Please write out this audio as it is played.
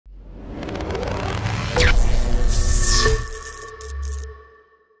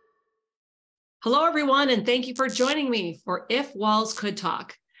Hello, everyone, and thank you for joining me for If Walls Could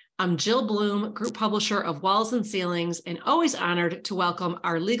Talk. I'm Jill Bloom, group publisher of Walls and Ceilings, and always honored to welcome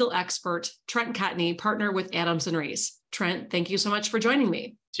our legal expert, Trent Cotney, partner with Adams and Reese. Trent, thank you so much for joining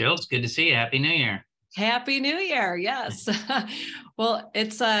me. Jill, it's good to see you. Happy New Year. Happy New Year. Yes. Well,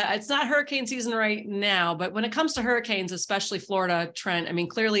 it's not hurricane season right now, but when it comes to hurricanes, especially Florida, Trent, I mean,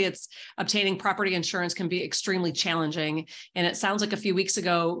 clearly it's obtaining property insurance can be extremely challenging. And it sounds like a few weeks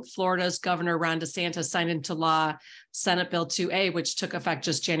ago, Florida's Governor Ron DeSantis signed into law Senate Bill 2A, which took effect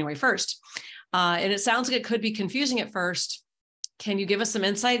just January 1st. And it sounds like it could be confusing at first. Can you give us some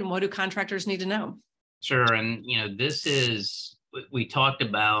insight and what do contractors need to know? Sure. And, we talked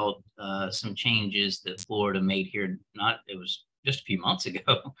about some changes that Florida made here. It was just a few months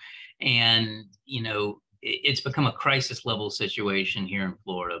ago. And, it's become a crisis level situation here in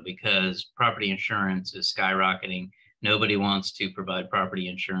Florida because property insurance is skyrocketing. Nobody wants to provide property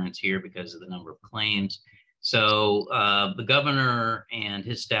insurance here because of the number of claims. So the governor and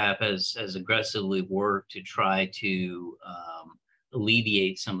his staff has aggressively worked to try to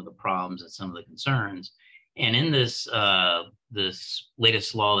alleviate some of the problems and some of the concerns. And in this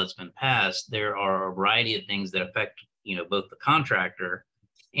latest law that's been passed, there are a variety of things that affect, both the contractor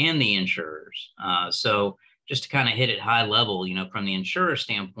and the insurers. So just to kind of hit it high level, from the insurer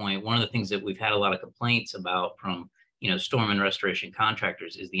standpoint, one of the things that we've had a lot of complaints about from, storm and restoration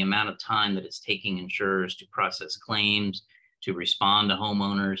contractors is the amount of time that it's taking insurers to process claims, to respond to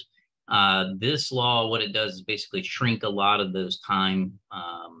homeowners. This law, what it does is basically shrink a lot of those time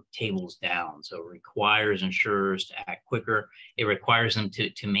tables down. So it requires insurers to act quicker. It requires them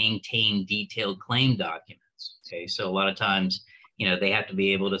to maintain detailed claim documents. Okay, so a lot of times, they have to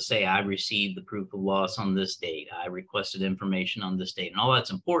be able to say, I received the proof of loss on this date. I requested information on this date. And all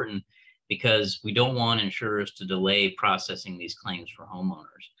that's important because we don't want insurers to delay processing these claims for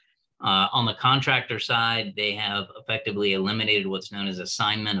homeowners. On the contractor side, they have effectively eliminated what's known as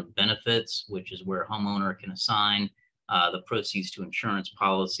assignment of benefits, which is where a homeowner can assign the proceeds to insurance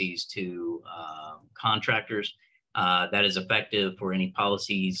policies to contractors. That is effective for any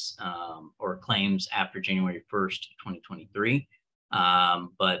policies or claims after January 1st, 2023.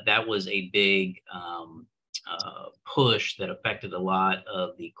 But that was a big push that affected a lot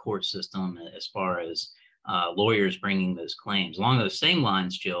of the court system as far as lawyers bringing those claims. Along those same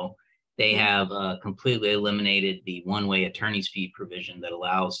lines, Jill, they have completely eliminated the one-way attorney's fee provision that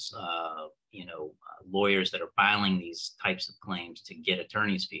allows, lawyers that are filing these types of claims to get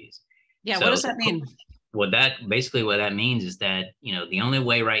attorney's fees. Yeah, so what does that mean? What that means is that, the only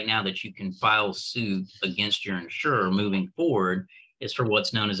way right now that you can file suit against your insurer moving forward is for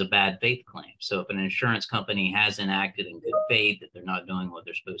what's known as a bad faith claim. So if an insurance company hasn't acted in good faith, that they're not doing what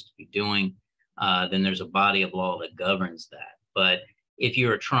they're supposed to be doing, then there's a body of law that governs that. But if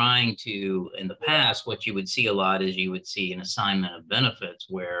you're trying to, in the past, what you would see a lot is you would see an assignment of benefits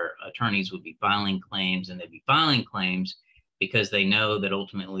where attorneys would be filing claims, and they'd be filing claims because they know that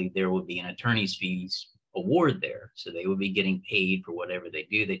ultimately there would be an attorney's fees award there. So they would be getting paid for whatever they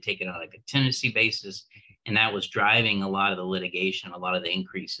do. They take it on a contingency basis. And that was driving a lot of the litigation, a lot of the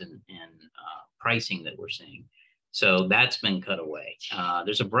increase in pricing that we're seeing. So that's been cut away.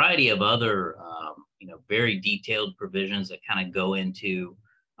 There's a variety of other, very detailed provisions that kind of go into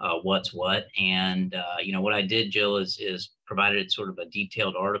what's what. And, what I did, Jill, is provided sort of a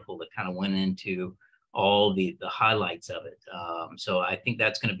detailed article that kind of went into all the highlights of it. So I think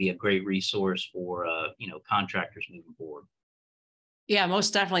that's going to be a great resource for, contractors moving forward. Yeah,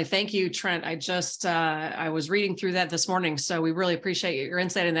 most definitely. Thank you, Trent. I was reading through that this morning, so we really appreciate your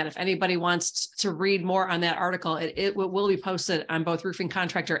insight in that. If anybody wants to read more on that article, it will be posted on both Roofing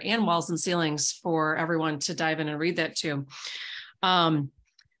Contractor and Walls and Ceilings for everyone to dive in and read that too. But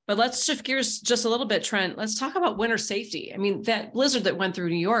let's shift gears just a little bit, Trent. Let's talk about winter safety. I mean, that blizzard that went through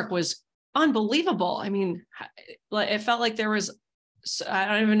New York was unbelievable. I mean, it felt like there was, I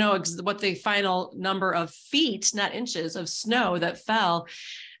don't even know what the final number of feet, not inches, of snow that fell.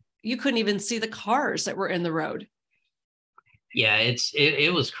 You couldn't even see the cars that were in the road. Yeah,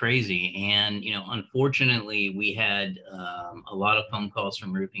 it was crazy. And, unfortunately, we had a lot of phone calls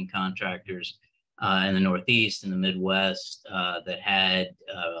from roofing contractors in the Northeast and the Midwest that had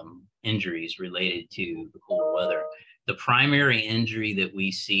injuries related to the cold weather. The primary injury that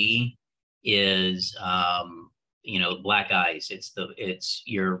we see is black ice.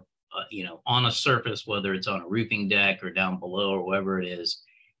 You're on a surface, whether it's on a roofing deck or down below or wherever it is,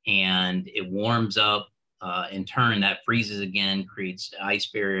 and it warms up. In turn, that freezes again, creates ice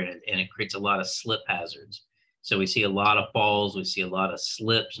barrier, and it creates a lot of slip hazards. So we see a lot of falls, we see a lot of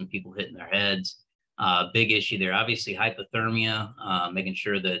slips and people hitting their heads. Big issue there. Obviously, hypothermia, making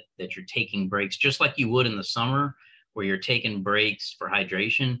sure that you're taking breaks just like you would in the summer, where you're taking breaks for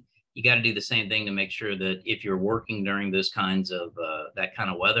hydration. You got to do the same thing to make sure that if you're working during those kinds of that kind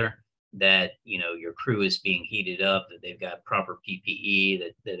of weather, that your crew is being heated up, that they've got proper PPE,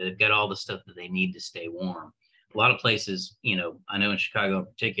 that they've got all the stuff that they need to stay warm. A lot of places, I know in Chicago in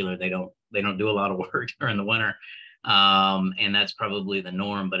particular, they don't do a lot of work during the winter. And that's probably the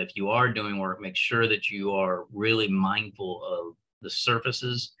norm. But if you are doing work, make sure that you are really mindful of the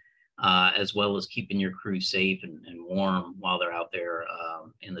surfaces, as well as keeping your crew safe and warm while they're out there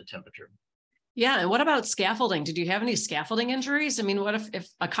in the temperature. Yeah. And what about scaffolding? Did you have any scaffolding injuries? I mean, what if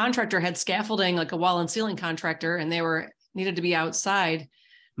a contractor had scaffolding, like a wall and ceiling contractor, and they needed to be outside?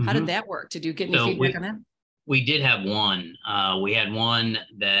 How did that work? Did you get any feedback on that? We did have one. We had one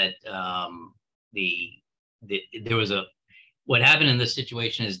that there was what happened in this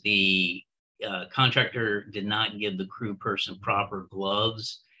situation is the contractor did not give the crew person proper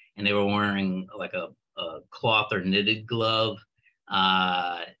gloves, and they were wearing like a cloth or knitted glove.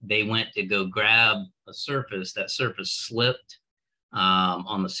 They went to go grab a surface. That surface slipped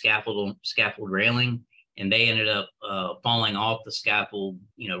on the scaffold railing, and they ended up falling off the scaffold,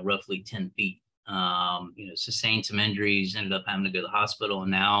 roughly 10 feet. Sustained some injuries, ended up having to go to the hospital,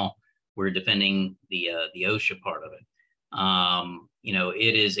 and now we're defending the OSHA part of it.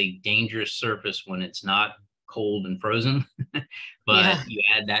 It is a dangerous surface when it's not cold and frozen, but you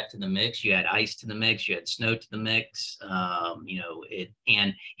add that to the mix, you add ice to the mix, you add snow to the mix.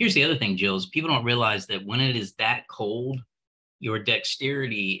 And here's the other thing, Jill, is people don't realize that when it is that cold, your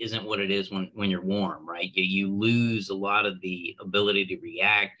dexterity isn't what it is when you're warm, right? You lose a lot of the ability to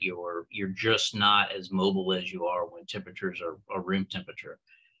react. You're just not as mobile as you are when temperatures are room temperature.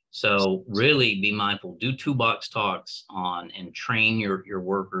 So really be mindful, do toolbox talks and train your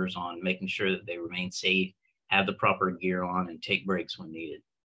workers on making sure that they remain safe, have the proper gear on, and take breaks when needed.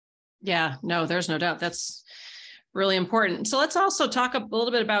 Yeah, no, there's no doubt. That's really important. So let's also talk a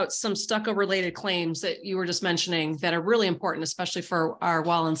little bit about some stucco related claims that you were just mentioning that are really important, especially for our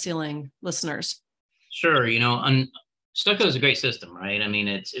wall and ceiling listeners. Sure. Stucco is a great system, right? I mean,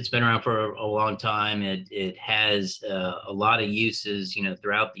 it's been around for a long time. It has a lot of uses,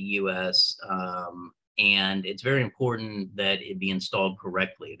 throughout the U.S. And it's very important that it be installed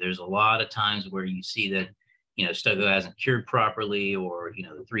correctly. There's a lot of times where you see that, stucco hasn't cured properly, or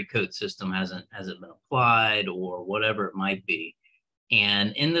the 3-coat system hasn't been applied, or whatever it might be.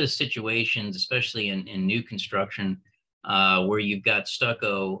 And in those situations, especially in new construction, where you've got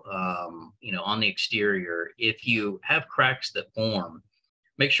stucco, on the exterior, if you have cracks that form,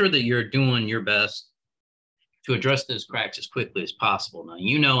 make sure that you're doing your best to address those cracks as quickly as possible. Now,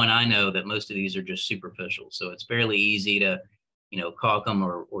 and I know that most of these are just superficial, so it's fairly easy to, caulk them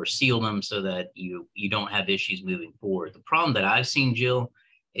or seal them so that you don't have issues moving forward. The problem that I've seen, Jill,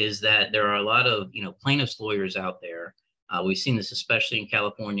 is that there are a lot of, plaintiffs lawyers out there. We've seen this especially in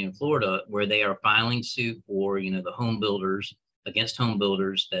California and Florida, where they are filing suit for, the home builders, against home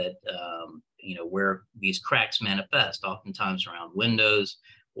builders that, where these cracks manifest, oftentimes around windows,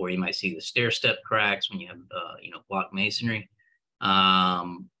 or you might see the stair step cracks when you have, block masonry.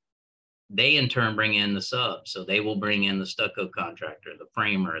 They in turn bring in the sub. So they will bring in the stucco contractor, the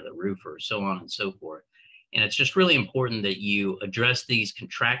framer, the roofer, so on and so forth. And it's just really important that you address these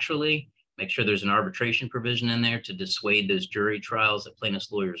contractually. Make sure there's an arbitration provision in there to dissuade those jury trials that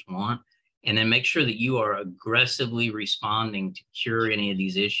plaintiffs' lawyers want. And then make sure that you are aggressively responding to cure any of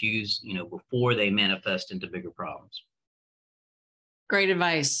these issues, before they manifest into bigger problems. Great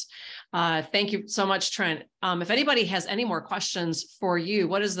advice. Thank you so much, Trent. If anybody has any more questions for you,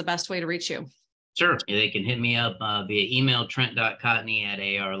 what is the best way to reach you? Sure. They can hit me up via email,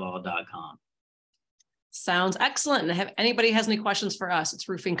 trent.cotney@arlaw.com. Sounds excellent. And if anybody has any questions for us, it's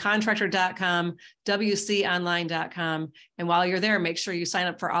roofingcontractor.com, wconline.com. And while you're there, make sure you sign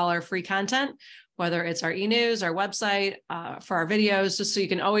up for all our free content, whether it's our e-news, our website, for our videos, just so you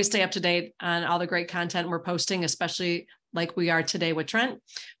can always stay up to date on all the great content we're posting, especially like we are today with Trent.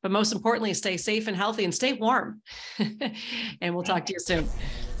 But most importantly, stay safe and healthy and stay warm. And we'll talk to you soon.